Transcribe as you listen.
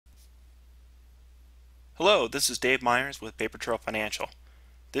Hello, this is Dave Myers with Paper Trail Financial.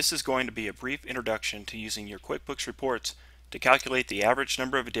 This is going to be a brief introduction to using your QuickBooks reports to calculate the average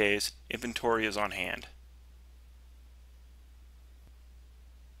number of days inventory is on hand.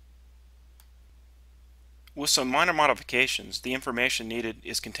 With some minor modifications, the information needed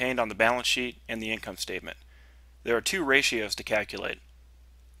is contained on the balance sheet and the income statement. There are two ratios to calculate.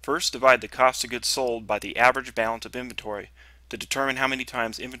 First, divide the cost of goods sold by the average balance of inventory to determine how many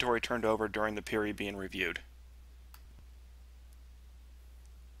times inventory turned over during the period being reviewed.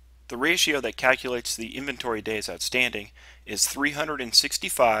 The ratio that calculates the inventory days outstanding is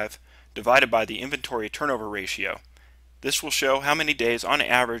 365 divided by the inventory turnover ratio. This will show how many days on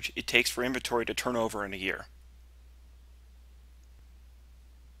average it takes for inventory to turn over in a year.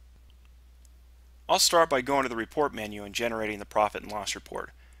 I'll start by going to the report menu and generating the profit and loss report.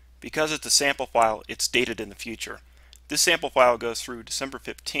 Because it's a sample file, it's dated in the future. This sample file goes through December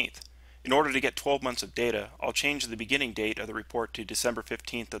 15th. In order to get 12 months of data, I'll change the beginning date of the report to December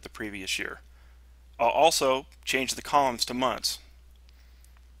 15th of the previous year. I'll also change the columns to months,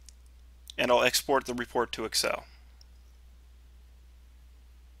 and I'll export the report to Excel.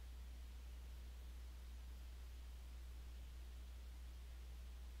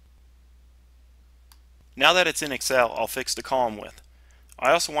 Now that it's in Excel, I'll fix the column width.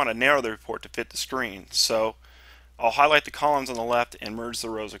 I also want to narrow the report to fit the screen, so I'll highlight the columns on the left and merge the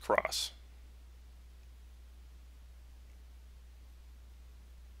rows across.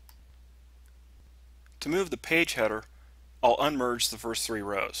 To move the page header, I'll unmerge the first three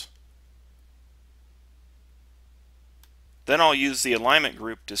rows. Then I'll use the alignment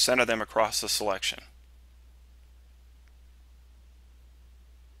group to center them across the selection.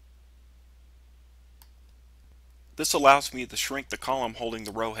 This allows me to shrink the column holding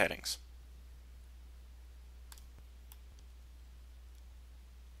the row headings.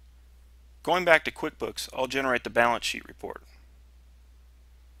 Going back to QuickBooks, I'll generate the balance sheet report.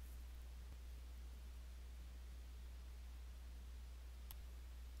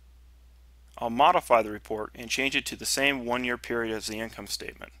 I'll modify the report and change it to the same one-year period as the income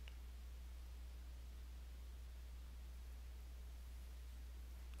statement.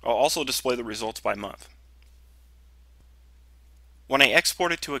 I'll also display the results by month. When I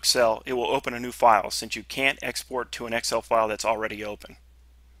export it to Excel, it will open a new file since you can't export to an Excel file that's already open.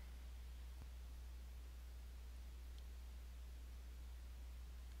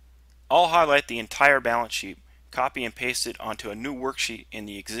 I'll highlight the entire balance sheet, copy and paste it onto a new worksheet in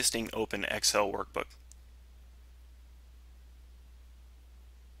the existing open Excel workbook.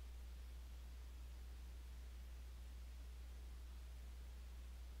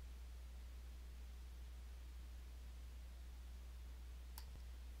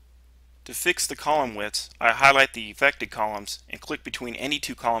 To fix the column widths, I highlight the affected columns and click between any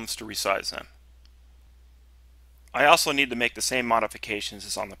two columns to resize them. I also need to make the same modifications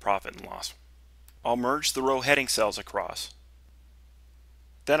as on the profit and loss. I'll merge the row heading cells across.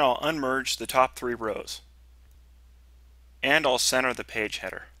 Then I'll unmerge the top three rows. And I'll center the page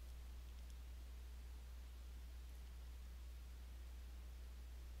header.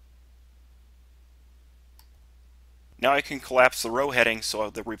 Now I can collapse the row headings so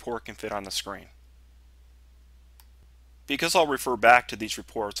the report can fit on the screen. Because I'll refer back to these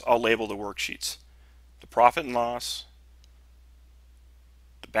reports, I'll label the worksheets: the profit and loss,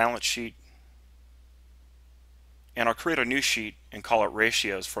 the balance sheet, and I'll create a new sheet and call it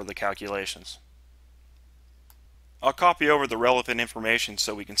ratios for the calculations. I'll copy over the relevant information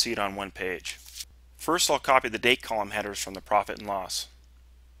so we can see it on one page. First, I'll copy the date column headers from the profit and loss.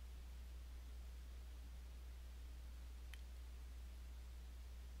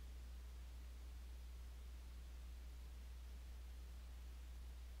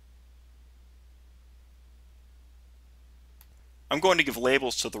 I'm going to give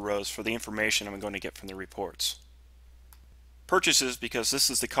labels to the rows for the information I'm going to get from the reports. Purchases, because this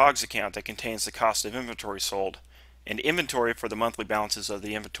is the COGS account that contains the cost of inventory sold, and inventory for the monthly balances of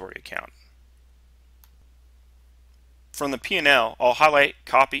the inventory account. From the P&L, I'll highlight,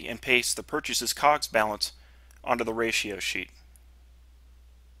 copy, and paste the purchases COGS balance onto the ratio sheet.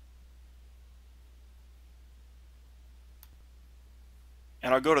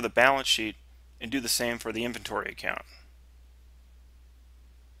 And I'll go to the balance sheet and do the same for the inventory account.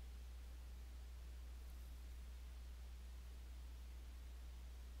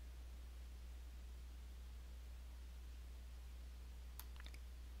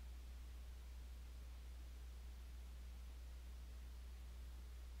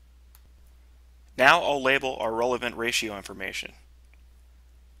 Now I'll label our relevant ratio information.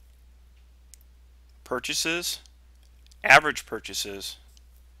 Purchases, average purchases,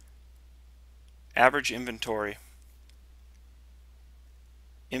 average inventory,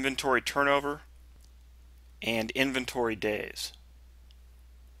 inventory turnover, and inventory days.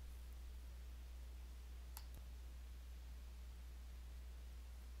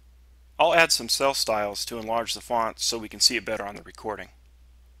 I'll add some cell styles to enlarge the font so we can see it better on the recording.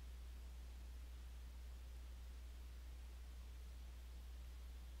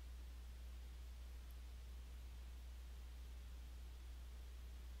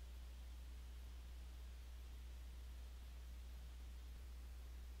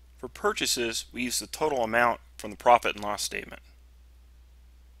 For purchases, we use the total amount from the profit and loss statement.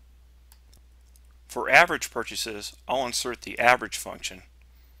 For average purchases, I'll insert the average function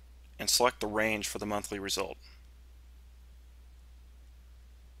and select the range for the monthly result.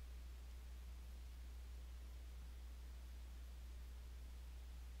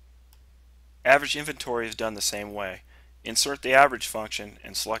 Average inventory is done the same way. Insert the average function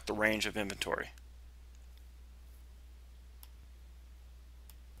and select the range of inventory.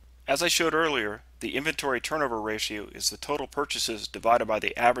 As I showed earlier, the inventory turnover ratio is the total purchases divided by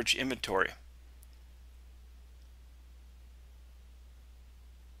the average inventory.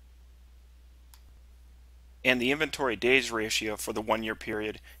 And the inventory days ratio for the 1 year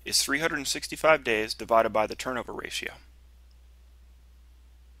period is 365 days divided by the turnover ratio.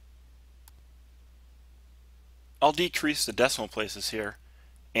 I'll decrease the decimal places here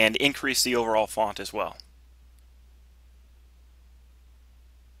and increase the overall font as well.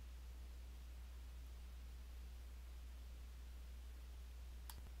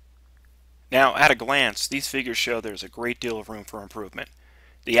 Now, at a glance, these figures show there's a great deal of room for improvement.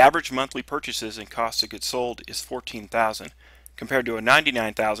 The average monthly purchases and cost of goods sold is $14,000 compared to a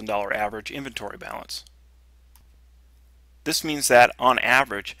 $99,000 average inventory balance. This means that, on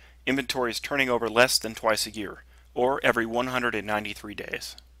average, inventory is turning over less than twice a year, or every 193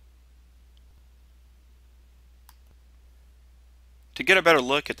 days. To get a better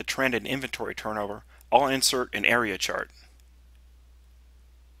look at the trend in inventory turnover, I'll insert an area chart.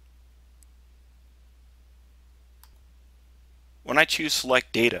 When I choose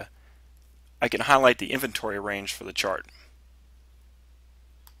Select Data, I can highlight the inventory range for the chart.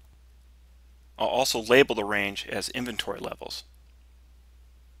 I'll also label the range as inventory levels.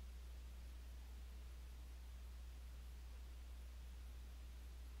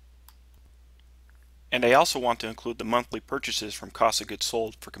 And I also want to include the monthly purchases from cost of goods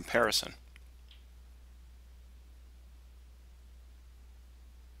sold for comparison.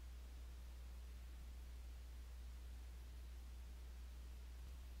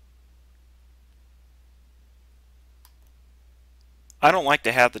 I don't like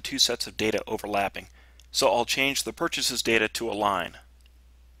to have the two sets of data overlapping, so I'll change the purchases data to a line.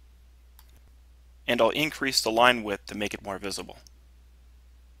 And I'll increase the line width to make it more visible.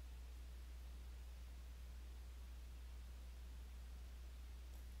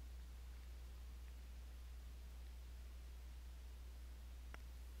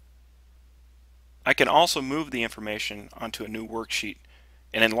 I can also move the information onto a new worksheet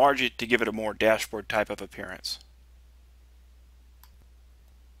and enlarge it to give it a more dashboard type of appearance.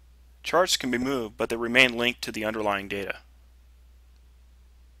 Charts can be moved, but they remain linked to the underlying data.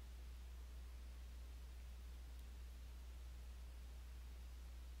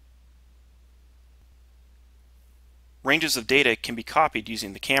 Ranges of data can be copied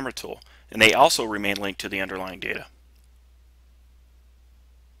using the camera tool, and they also remain linked to the underlying data.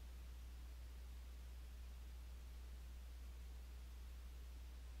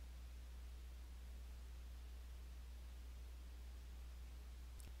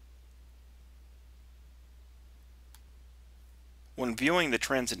 When viewing the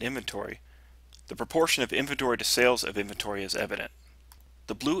trends in inventory, the proportion of inventory to sales of inventory is evident.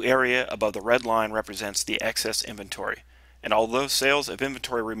 The blue area above the red line represents the excess inventory, and although sales of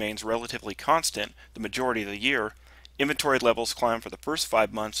inventory remains relatively constant the majority of the year, inventory levels climb for the first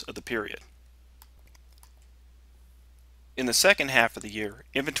 5 months of the period. In the second half of the year,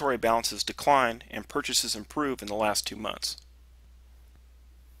 inventory balances decline and purchases improve in the last 2 months.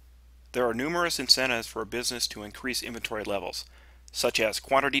 There are numerous incentives for a business to increase inventory levels, such as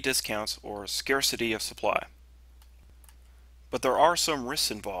quantity discounts or scarcity of supply. But there are some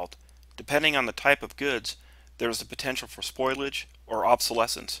risks involved. Depending on the type of goods, there is the potential for spoilage or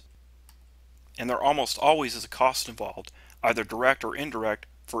obsolescence. And there almost always is a cost involved, either direct or indirect,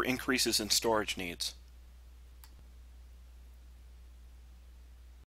 for increases in storage needs.